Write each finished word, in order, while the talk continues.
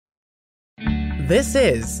This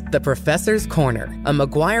is The Professor's Corner, a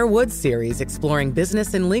McGuire Woods series exploring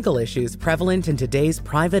business and legal issues prevalent in today's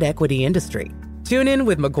private equity industry. Tune in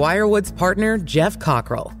with McGuire Woods partner Jeff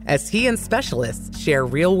Cockrell as he and specialists share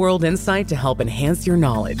real-world insight to help enhance your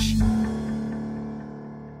knowledge.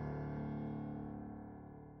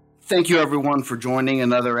 Thank you, everyone, for joining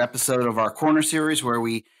another episode of our Corner series, where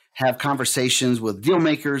we have conversations with deal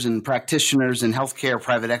makers and practitioners in healthcare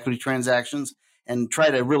private equity transactions and try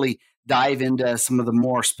to really dive into some of the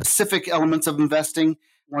more specific elements of investing.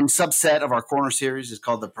 One subset of our Corner series is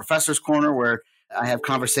called the Professor's Corner, where I have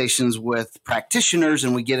conversations with practitioners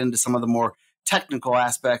and we get into some of the more technical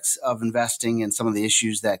aspects of investing and some of the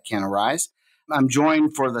issues that can arise. I'm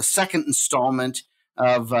joined for the second installment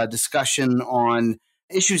of discussion on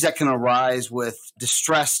issues that can arise with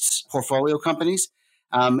distressed portfolio companies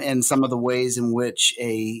and some of the ways in which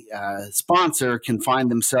a sponsor can find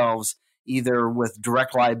themselves either with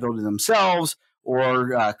direct liability themselves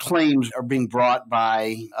or claims are being brought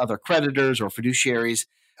by other creditors or fiduciaries.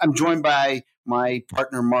 I'm joined by my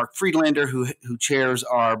partner, Mark Freedlander, who chairs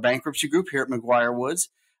our bankruptcy group here at McGuire Woods.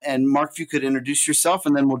 And Mark, if you could introduce yourself,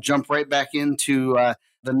 and then we'll jump right back into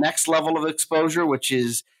the next level of exposure, which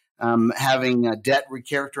is having debt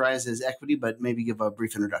recharacterized as equity, but maybe give a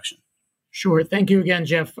brief introduction. Sure. Thank you again,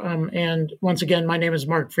 Jeff. And once again, my name is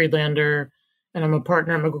Mark Freedlander, and I'm a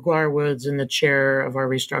partner at McGuire Woods and the chair of our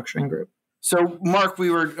restructuring group. So, Mark, we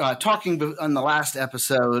were talking on the last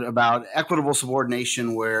episode about equitable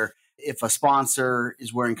subordination, where if a sponsor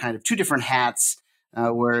is wearing kind of two different hats,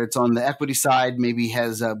 where it's on the equity side, maybe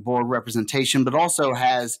has a board representation, but also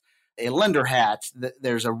has a lender hat,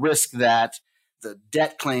 there's a risk that the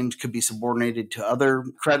debt claims could be subordinated to other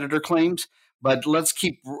creditor claims. But let's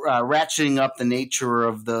keep ratcheting up the nature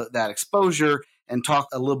of that exposure and talk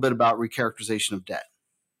a little bit about recharacterization of debt.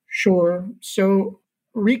 Sure. So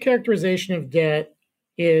recharacterization of debt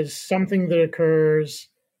is something that occurs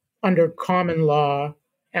under common law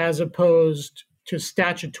as opposed to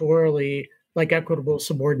statutorily, like equitable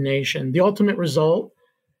subordination. The ultimate result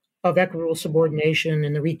of equitable subordination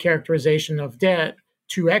and the recharacterization of debt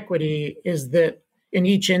to equity is that in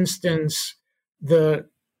each instance, the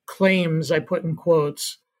claims, I put in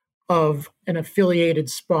quotes, of an affiliated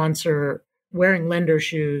sponsor wearing lender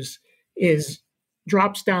shoes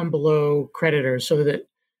drops down below creditors so that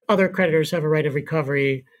other creditors have a right of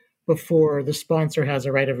recovery before the sponsor has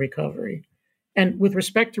a right of recovery. And with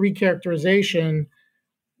respect to recharacterization,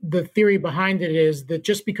 the theory behind it is that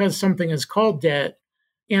just because something is called debt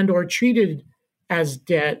and or treated as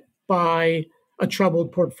debt by a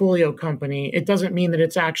troubled portfolio company, it doesn't mean that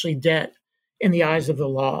it's actually debt in the eyes of the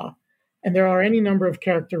law. And there are any number of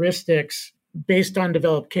characteristics based on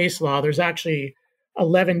developed case law. There's actually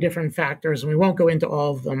 11 different factors, and we won't go into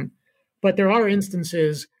all of them. But there are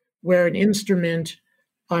instances where an instrument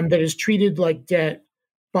that is treated like debt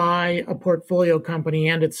by a portfolio company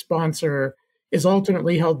and its sponsor is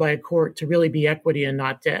ultimately held by a court to really be equity and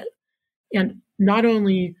not debt. And not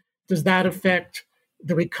only does that affect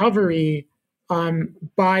the recovery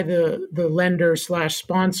by the lender /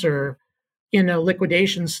 sponsor in a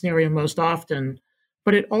liquidation scenario most often,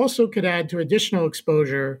 but it also could add to additional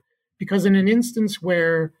exposure because in an instance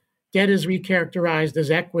where debt is recharacterized as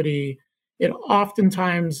equity, it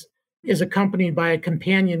oftentimes is accompanied by a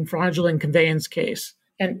companion fraudulent conveyance case.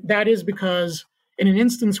 And that is because in an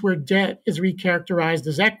instance where debt is recharacterized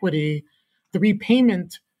as equity, the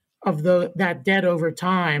repayment of that debt over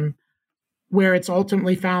time, where it's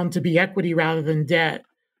ultimately found to be equity rather than debt,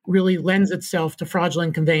 really lends itself to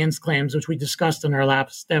fraudulent conveyance claims, which we discussed in our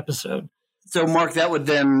last episode. So, Mark, that would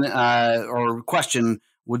then, or question,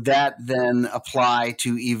 would that then apply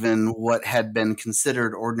to even what had been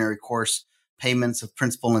considered ordinary course payments of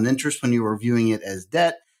principal and interest when you were viewing it as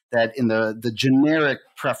debt, that in the generic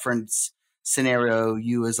preference scenario,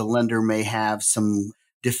 you as a lender may have some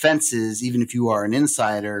defenses, even if you are an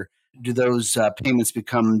insider? Do those payments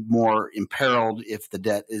become more imperiled if the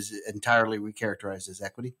debt is entirely recharacterized as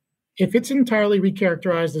equity? If it's entirely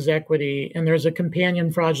recharacterized as equity and there's a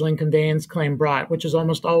companion fraudulent conveyance claim brought, which is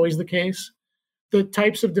almost always the case, the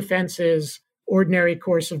types of defenses, ordinary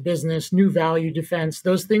course of business, new value defense,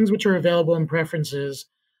 those things which are available in preferences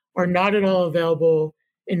are not at all available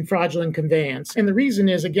in fraudulent conveyance. And the reason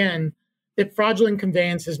is, again, that fraudulent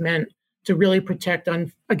conveyance is meant to really protect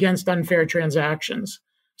against unfair transactions.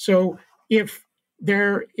 So if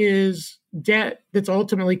there is debt that's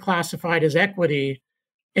ultimately classified as equity,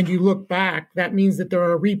 and you look back, that means that there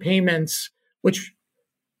are repayments which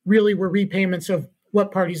really were repayments of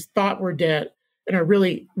what parties thought were debt and are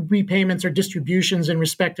really repayments or distributions in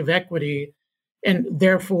respect of equity. And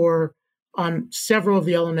therefore, Several of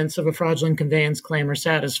the elements of a fraudulent conveyance claim are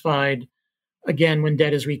satisfied, again, when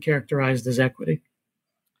debt is recharacterized as equity.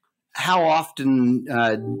 How often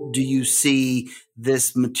do you see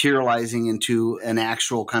this materializing into an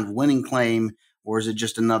actual kind of winning claim, or is it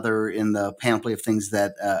just another in the panoply of things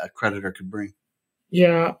that a creditor could bring?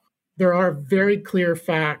 Yeah, there are very clear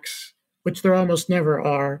facts, which there almost never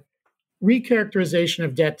are. Recharacterization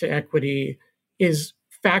of debt to equity is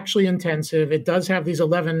factually intensive. It does have these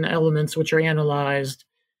 11 elements which are analyzed.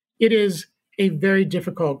 It is a very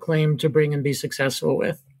difficult claim to bring and be successful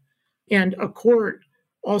with. And a court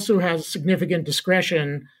also has significant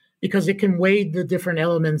discretion because it can weigh the different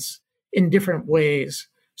elements in different ways.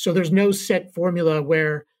 So there's no set formula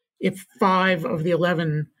where if 5 of the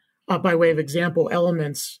 11, by way of example,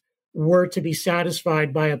 elements were to be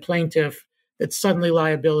satisfied by a plaintiff, that suddenly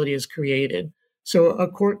liability is created. So a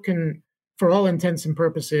court can, for all intents and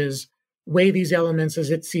purposes, weigh these elements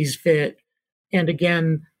as it sees fit. And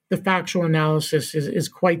again, the factual analysis is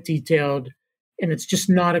quite detailed, and it's just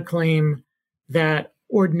not a claim that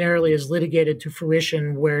ordinarily is litigated to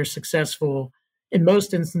fruition where successful. In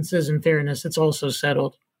most instances, in fairness, it's also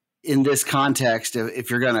settled. In this context,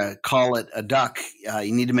 if you're going to call it a duck,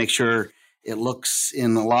 you need to make sure it looks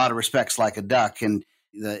in a lot of respects like a duck. And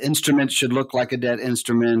the instrument should look like a debt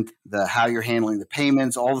instrument. How you're handling the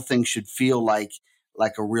payments, all the things should feel like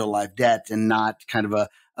a real life debt and not kind of a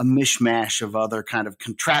mishmash of other kind of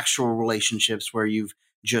contractual relationships where you've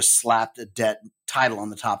just slapped a debt title on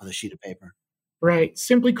the top of the sheet of paper. Right.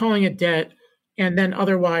 Simply calling it debt and then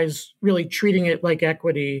otherwise really treating it like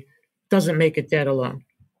equity doesn't make it debt alone.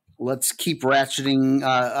 Let's keep ratcheting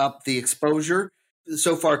up the exposure.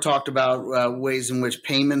 So far talked about ways in which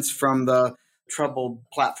payments from the troubled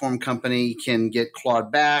platform company can get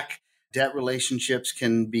clawed back. Debt relationships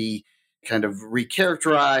can be kind of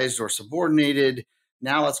recharacterized or subordinated.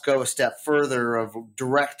 Now let's go a step further of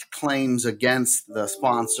direct claims against the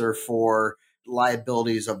sponsor for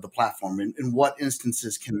liabilities of the platform. In what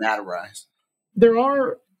instances can that arise? There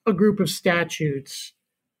are a group of statutes,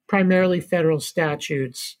 primarily federal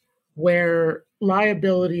statutes, where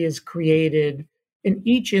liability is created in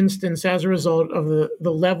each instance as a result of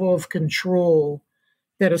the level of control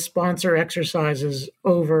that a sponsor exercises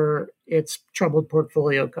over its troubled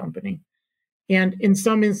portfolio company. And in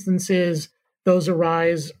some instances, those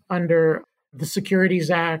arise under the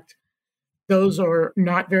Securities Act. Those are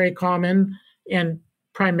not very common, and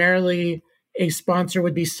primarily a sponsor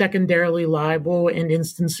would be secondarily liable in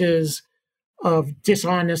instances of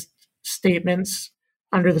dishonest statements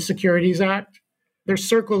under the Securities Act. There's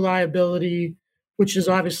circle liability, which is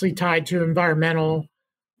obviously tied to environmental,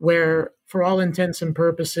 where for all intents and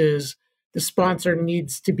purposes, the sponsor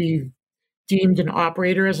needs to be deemed an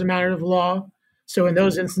operator as a matter of law. So in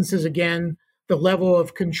those instances, again, the level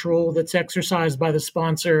of control that's exercised by the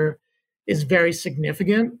sponsor is very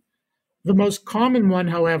significant. The most common one,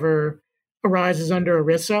 however, arises under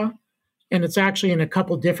ERISA, and it's actually in a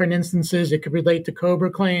couple different instances. It could relate to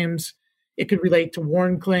COBRA claims. It could relate to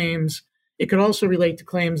WARN claims. It could also relate to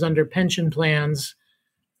claims under pension plans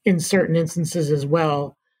in certain instances as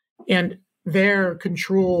well. And their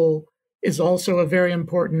control is also a very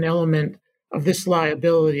important element of this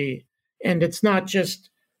liability. And it's not just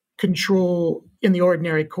control in the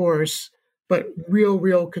ordinary course, but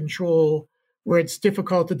real control where it's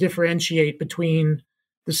difficult to differentiate between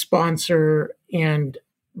the sponsor and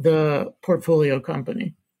the portfolio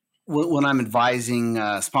company. When I'm advising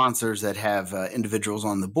sponsors that have individuals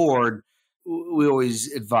on the board, we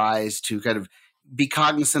always advise to kind of be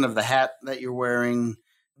cognizant of the hat that you're wearing,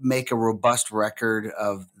 make a robust record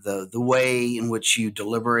of the way in which you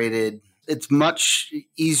deliberated. It's much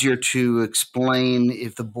easier to explain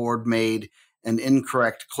if the board made an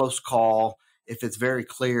incorrect close call, if it's very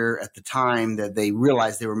clear at the time that they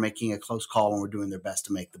realized they were making a close call and were doing their best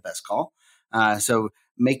to make the best call. So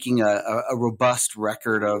making a robust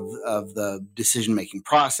record of the decision-making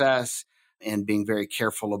process and being very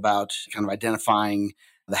careful about kind of identifying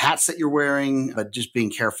the hats that you're wearing, but just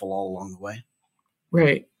being careful all along the way.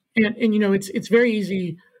 Right. And you know, it's very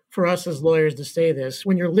easy for us as lawyers to say this.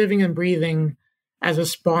 When you're living and breathing as a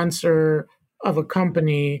sponsor of a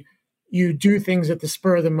company, you do things at the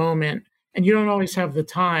spur of the moment, and you don't always have the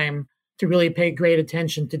time to really pay great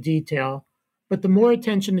attention to detail. But the more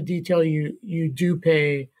attention to detail you do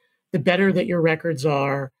pay, the better that your records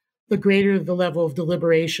are, the greater the level of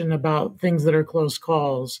deliberation about things that are close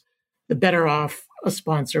calls, the better off a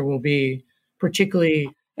sponsor will be, particularly,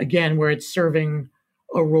 again, where it's serving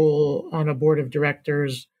a role on a board of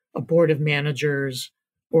directors, a board of managers,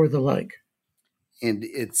 or the like. And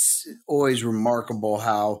it's always remarkable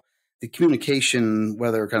how the communication,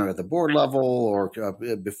 whether kind of at the board level or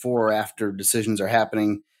before or after decisions are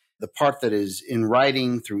happening, the part that is in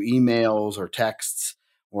writing through emails or texts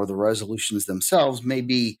or the resolutions themselves may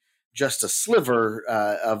be just a sliver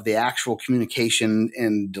of the actual communication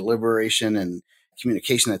and deliberation and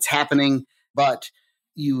communication that's happening. But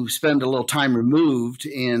you spend a little time removed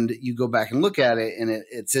and you go back and look at it, and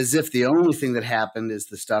it's as if the only thing that happened is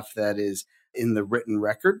the stuff that is in the written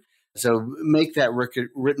record. So make that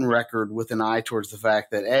written record with an eye towards the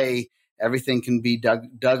fact that everything can be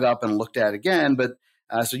dug up and looked at again, but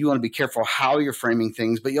so you want to be careful how you're framing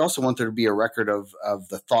things, but you also want there to be a record of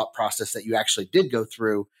the thought process that you actually did go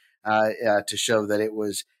through to show that it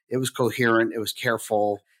was coherent, it was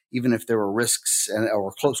careful, even if there were risks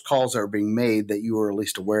or close calls that were being made, that you were at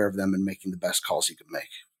least aware of them and making the best calls you could make.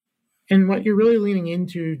 And what you're really leaning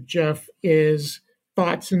into, Jeff, is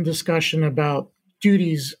thoughts and discussion about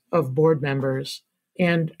duties of board members.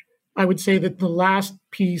 And I would say that the last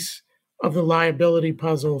piece of the liability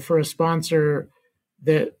puzzle for a sponsor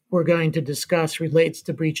that we're going to discuss relates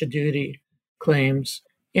to breach of duty claims.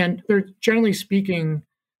 And generally speaking,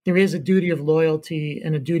 there is a duty of loyalty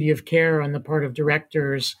and a duty of care on the part of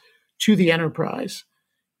directors to the enterprise.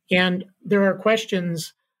 And there are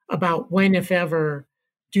questions about when, if ever,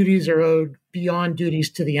 duties are owed beyond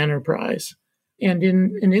duties to the enterprise. And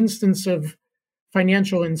in an instance of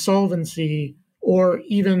financial insolvency or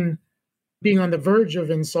even being on the verge of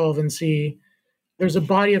insolvency, there's a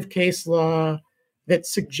body of case law that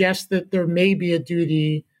suggests that there may be a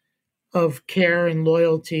duty of care and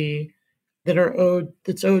loyalty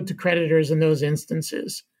that's owed to creditors in those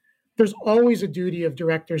instances. There's always a duty of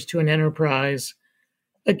directors to an enterprise.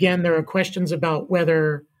 Again, there are questions about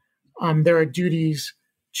whether there are duties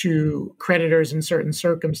to creditors in certain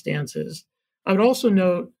circumstances. I would also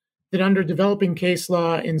note that under developing case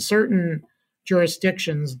law in certain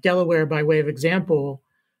jurisdictions, Delaware by way of example,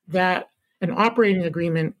 that an operating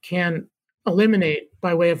agreement can eliminate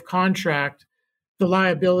by way of contract the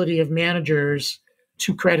liability of managers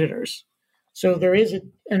to creditors. So there is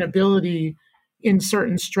an ability in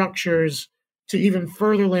certain structures to even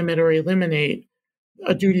further limit or eliminate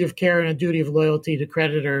a duty of care and a duty of loyalty to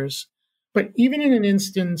creditors. But even in an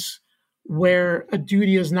instance where a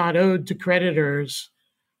duty is not owed to creditors,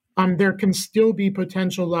 there can still be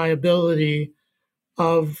potential liability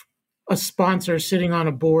of a sponsor sitting on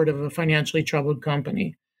a board of a financially troubled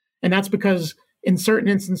company. And that's because in certain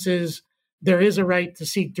instances, there is a right to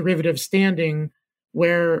seek derivative standing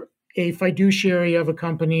where a fiduciary of a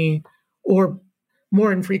company, or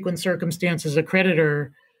more infrequent circumstances, a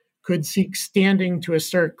creditor, could seek standing to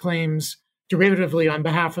assert claims derivatively on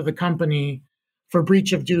behalf of the company for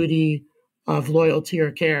breach of duty of loyalty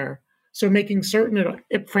or care. So making certain,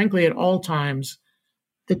 frankly, at all times,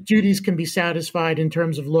 that duties can be satisfied in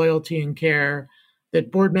terms of loyalty and care,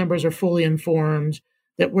 that board members are fully informed,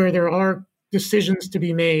 that where there are decisions to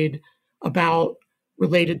be made about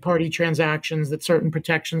related party transactions, that certain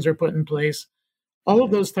protections are put in place. All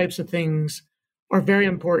of those types of things are very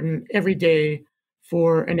important every day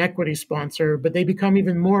for an equity sponsor, but they become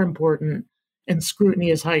even more important and scrutiny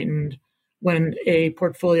is heightened when a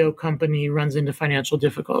portfolio company runs into financial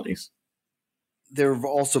difficulties. There have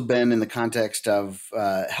also been, in the context of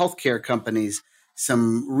healthcare companies,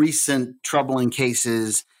 some recent troubling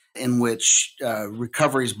cases in which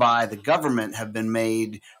recoveries by the government have been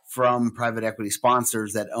made from private equity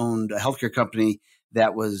sponsors that owned a healthcare company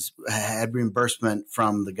that had reimbursement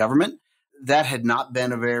from the government. That had not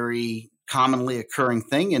been a very commonly occurring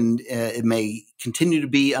thing, and it may continue to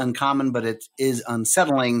be uncommon, but it is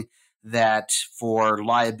unsettling that for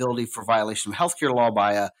liability for violation of healthcare law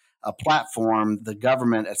by a platform, the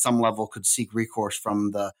government at some level could seek recourse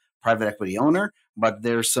from the private equity owner. But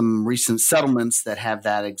there's some recent settlements that have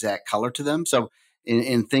that exact color to them. So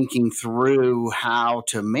in thinking through how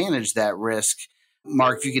to manage that risk,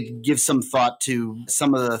 Mark, if you could give some thought to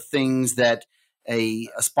some of the things that a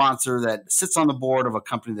sponsor that sits on the board of a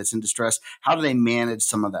company that's in distress, how do they manage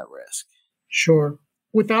some of that risk? Sure.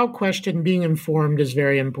 Without question, being informed is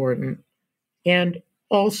very important. And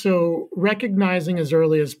also recognizing as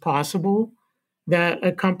early as possible that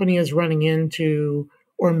a company is running into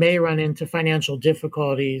or may run into financial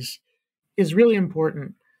difficulties is really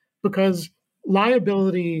important, because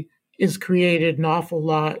liability is created an awful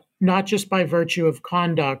lot, not just by virtue of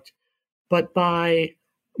conduct, but by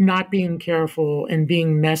not being careful and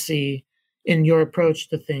being messy in your approach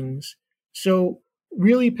to things. So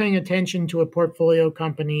really paying attention to a portfolio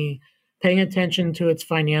company, paying attention to its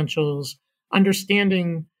financials,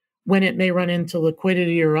 understanding when it may run into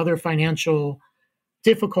liquidity or other financial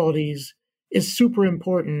difficulties is super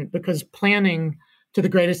important, because planning to the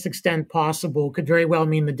greatest extent possible could very well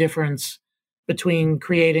mean the difference between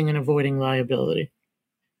creating and avoiding liability.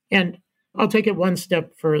 And I'll take it one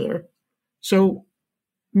step further. So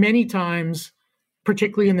many times,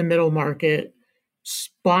 particularly in the middle market,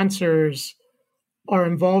 sponsors are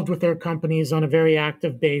involved with their companies on a very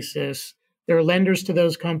active basis. There are lenders to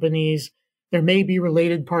those companies. There may be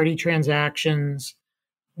related party transactions.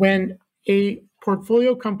 When a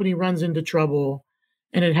portfolio company runs into trouble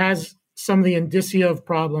and it has some of the indicia of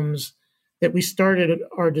problems that we started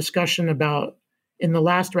our discussion about in the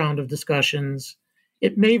last round of discussions,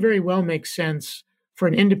 it may very well make sense for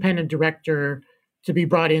an independent director to be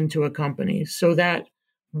brought into a company so that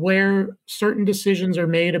where certain decisions are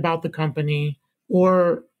made about the company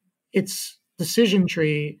or its decision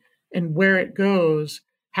tree and where it goes,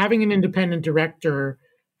 having an independent director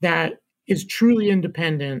that is truly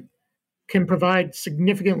independent can provide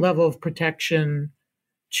significant level of protection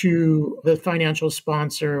to the financial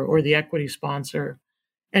sponsor or the equity sponsor.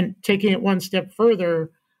 And taking it one step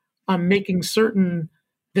further, making certain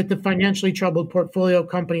that the financially troubled portfolio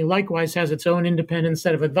company likewise has its own independent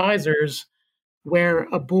set of advisors where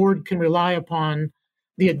a board can rely upon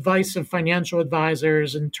the advice of financial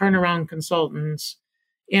advisors and turnaround consultants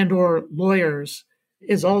and or lawyers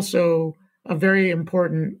is also a very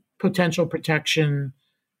important potential protection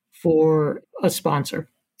for a sponsor.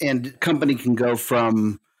 And company can go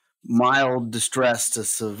from mild distress to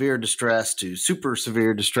severe distress to super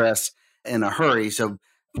severe distress in a hurry. So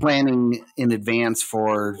planning in advance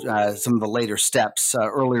for some of the later steps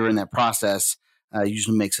earlier in that process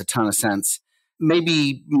usually makes a ton of sense.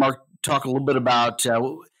 Maybe, Mark, talk a little bit about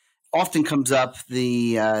often comes up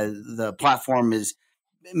the platform is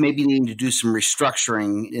maybe needing to do some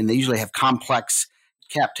restructuring, and they usually have complex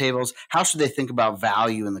cap tables. How should they think about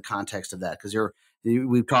value in the context of that? Because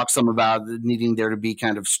we've talked some about needing there to be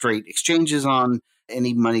kind of straight exchanges on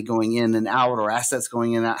any money going in and out or assets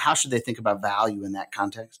going in and out. How should they think about value in that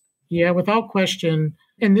context? Yeah, without question.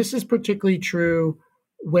 And this is particularly true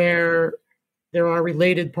where there are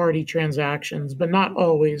related party transactions, but not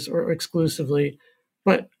always or exclusively.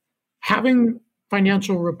 But having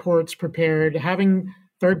financial reports prepared, having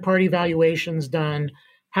third-party valuations done,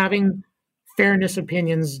 having fairness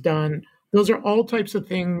opinions done, those are all types of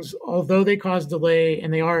things, although they cause delay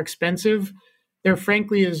and they are expensive, there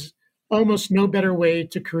frankly is almost no better way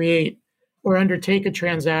to create or undertake a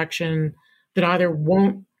transaction that either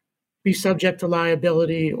won't be subject to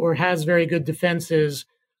liability or has very good defenses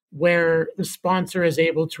where the sponsor is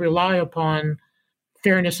able to rely upon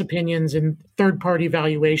fairness opinions and third-party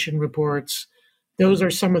valuation reports. Those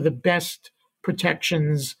are some of the best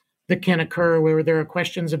protections that can occur where there are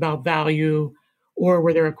questions about value or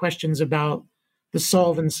where there are questions about the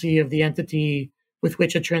solvency of the entity with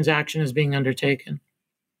which a transaction is being undertaken.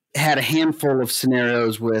 Had a handful of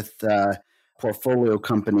scenarios with portfolio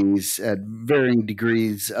companies at varying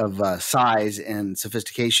degrees of size and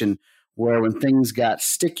sophistication where when things got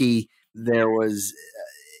sticky, there was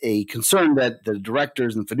a concern that the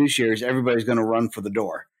directors and fiduciaries, everybody's going to run for the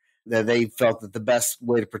door, that they felt that the best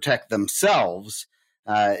way to protect themselves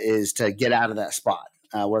is to get out of that spot,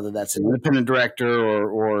 whether that's an independent director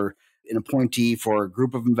or an appointee for a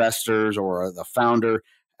group of investors or the founder.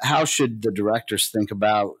 How should the directors think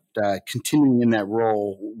about continuing in that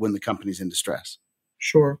role when the company's in distress?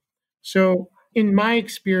 Sure. So in my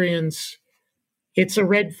experience, it's a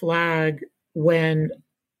red flag when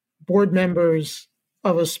board members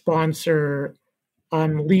of a sponsor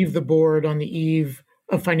leave the board on the eve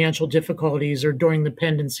of financial difficulties or during the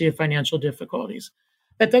pendency of financial difficulties.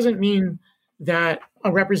 That doesn't mean that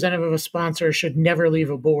a representative of a sponsor should never leave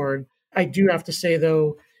a board. I do have to say,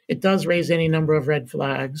 though, it does raise any number of red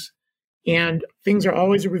flags. And things are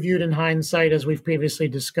always reviewed in hindsight, as we've previously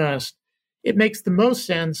discussed. It makes the most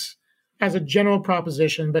sense as a general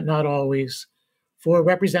proposition, but not always, for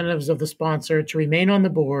representatives of the sponsor to remain on the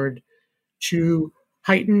board, to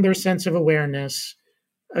heighten their sense of awareness,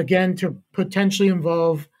 again, to potentially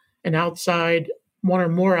involve one or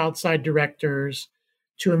more outside directors,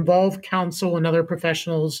 to involve counsel and other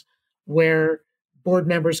professionals where board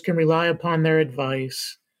members can rely upon their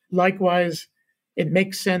advice. Likewise, it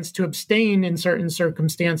makes sense to abstain in certain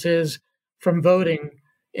circumstances from voting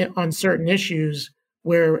on certain issues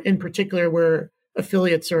where, in particular, where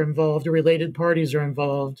affiliates are involved or related parties are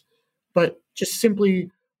involved. But just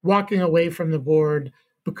simply walking away from the board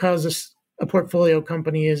because a portfolio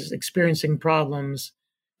company is experiencing problems,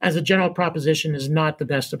 as a general proposition, is not the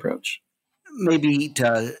best approach. Maybe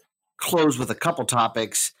to close with a couple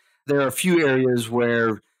topics, there are a few areas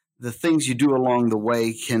where the things you do along the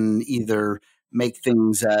way can either make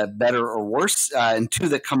things better or worse. And two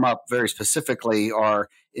that come up very specifically are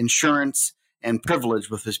insurance and privilege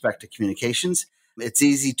with respect to communications. It's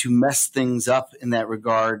easy to mess things up in that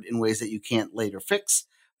regard in ways that you can't later fix.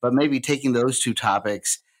 But maybe taking those two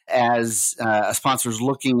topics as a sponsor is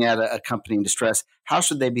looking at a company in distress, how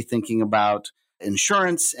should they be thinking about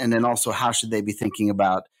insurance? And then also, how should they be thinking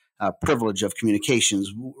about privilege of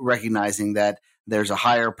communications, recognizing that there's a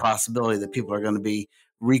higher possibility that people are going to be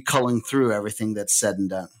reculling through everything that's said and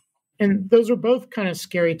done? And those are both kind of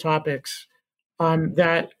scary topics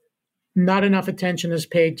that not enough attention is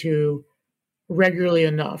paid to regularly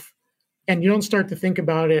enough. And you don't start to think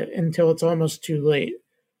about it until it's almost too late.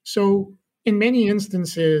 So in many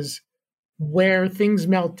instances where things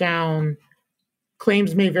melt down,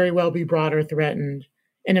 claims may very well be brought or threatened.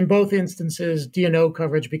 And in both instances, D&O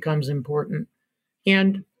coverage becomes important.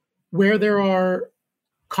 And where there are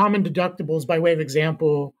common deductibles, by way of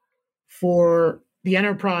example, for the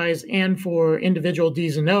enterprise and for individual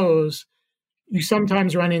Ds and Os, you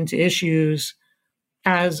sometimes run into issues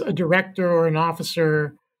as a director or an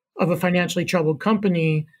officer of a financially troubled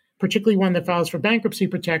company, particularly one that files for bankruptcy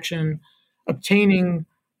protection, obtaining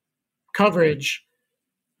coverage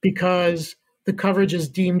because the coverage is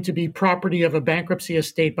deemed to be property of a bankruptcy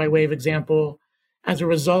estate, by way of example, as a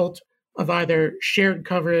result of either shared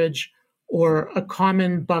coverage or a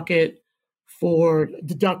common bucket for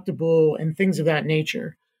deductible and things of that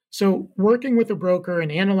nature. So working with a broker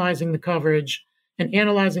and analyzing the coverage and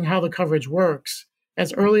analyzing how the coverage works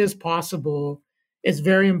as early as possible is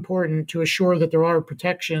very important to assure that there are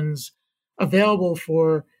protections available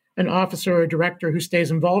for an officer or director who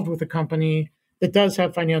stays involved with a company that does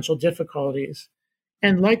have financial difficulties.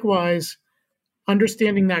 And likewise,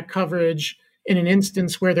 understanding that coverage in an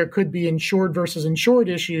instance where there could be insured versus insured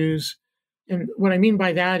issues. And what I mean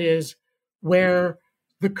by that is where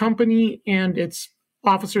the company and its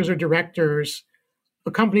officers or directors,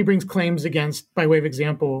 a company brings claims against, by way of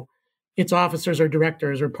example, its officers or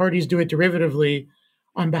directors, or parties do it derivatively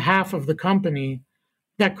on behalf of the company,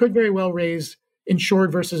 that could very well raise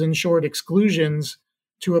insured versus insured exclusions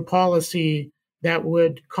to a policy that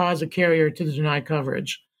would cause a carrier to deny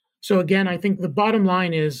coverage. So again, I think the bottom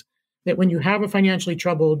line is that when you have a financially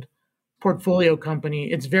troubled portfolio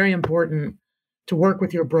company, it's very important to work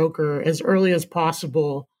with your broker as early as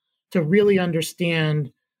possible to really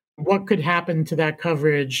understand what could happen to that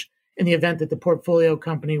coverage in the event that the portfolio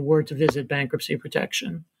company were to visit bankruptcy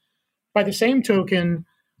protection. By the same token,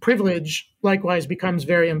 privilege likewise becomes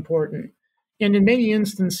very important. And in many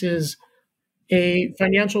instances, a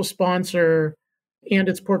financial sponsor and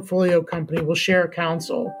its portfolio company will share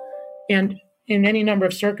counsel. And in any number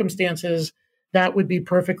of circumstances, that would be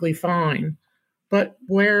perfectly fine. But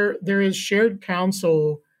where there is shared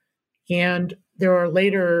counsel and there are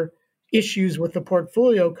later issues with the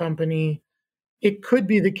portfolio company, it could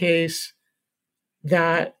be the case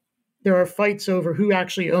that there are fights over who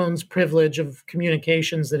actually owns privilege of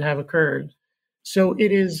communications that have occurred. So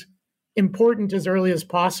it is important as early as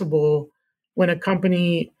possible when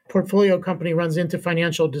a portfolio company runs into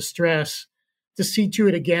financial distress to see to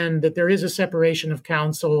it again that there is a separation of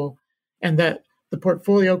counsel and that the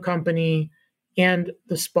portfolio company and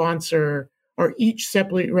the sponsor are each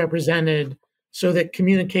separately represented so that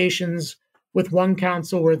communications with one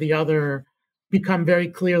counsel or the other become very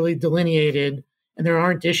clearly delineated and there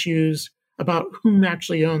aren't issues about whom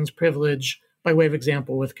actually owns privilege, by way of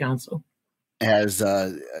example, with counsel. As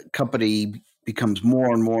a company becomes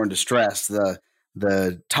more and more in distress,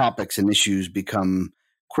 the topics and issues become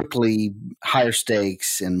quickly higher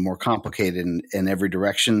stakes and more complicated in every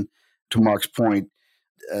direction. To Mark's point,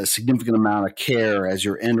 a significant amount of care as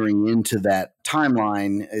you're entering into that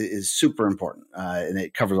timeline is super important. And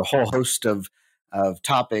it covers a whole host of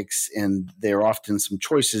topics, and there are often some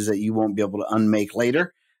choices that you won't be able to unmake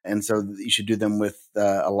later. And so you should do them with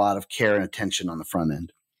a lot of care and attention on the front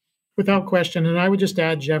end. Without question. And I would just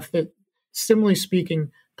add, Jeff, that similarly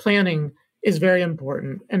speaking, planning is very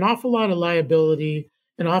important. An awful lot of liability,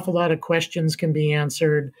 an awful lot of questions can be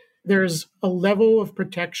answered. There's a level of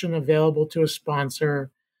protection available to a sponsor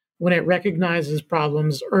when it recognizes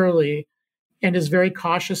problems early and is very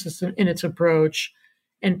cautious in its approach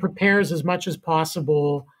and prepares as much as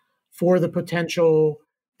possible for the potential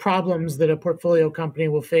problems that a portfolio company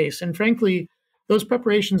will face. And frankly, those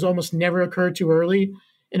preparations almost never occur too early.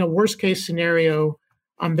 In a worst case scenario,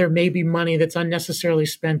 there may be money that's unnecessarily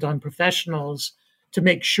spent on professionals to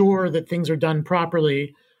make sure that things are done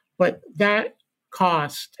properly. But that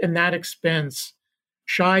cost and that expense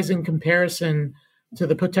shies in comparison to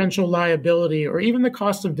the potential liability or even the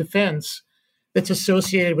cost of defense that's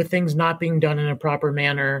associated with things not being done in a proper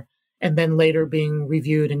manner and then later being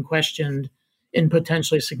reviewed and questioned in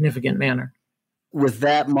potentially significant manner. With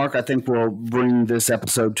that, Mark, I think we'll bring this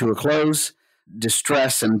episode to a close.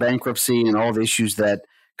 Distress and bankruptcy and all the issues that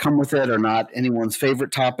come with it are not anyone's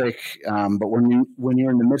favorite topic, but when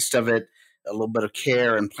you're in the midst of it, a little bit of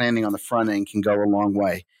care and planning on the front end can go a long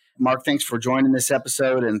way. Mark, thanks for joining this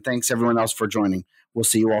episode, and thanks everyone else for joining. We'll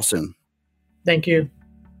see you all soon. Thank you.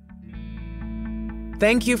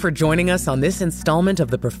 Thank you for joining us on this installment of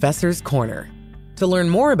the Professor's Corner. To learn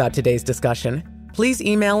more about today's discussion, please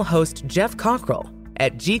email host Jeff Cockrell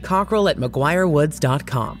at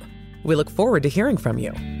gcockrell@mcguirewoods.com. We look forward to hearing from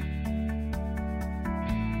you.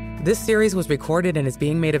 This series was recorded and is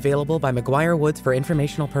being made available by McGuire Woods for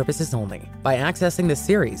informational purposes only. By accessing this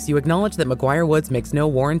series, you acknowledge that McGuire Woods makes no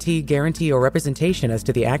warranty, guarantee, or representation as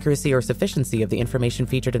to the accuracy or sufficiency of the information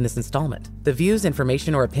featured in this installment. The views,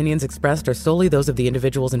 information, or opinions expressed are solely those of the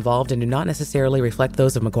individuals involved and do not necessarily reflect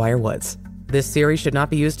those of McGuire Woods. This series should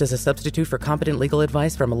not be used as a substitute for competent legal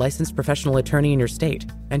advice from a licensed professional attorney in your state,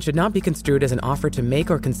 and should not be construed as an offer to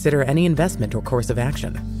make or consider any investment or course of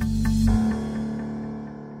action.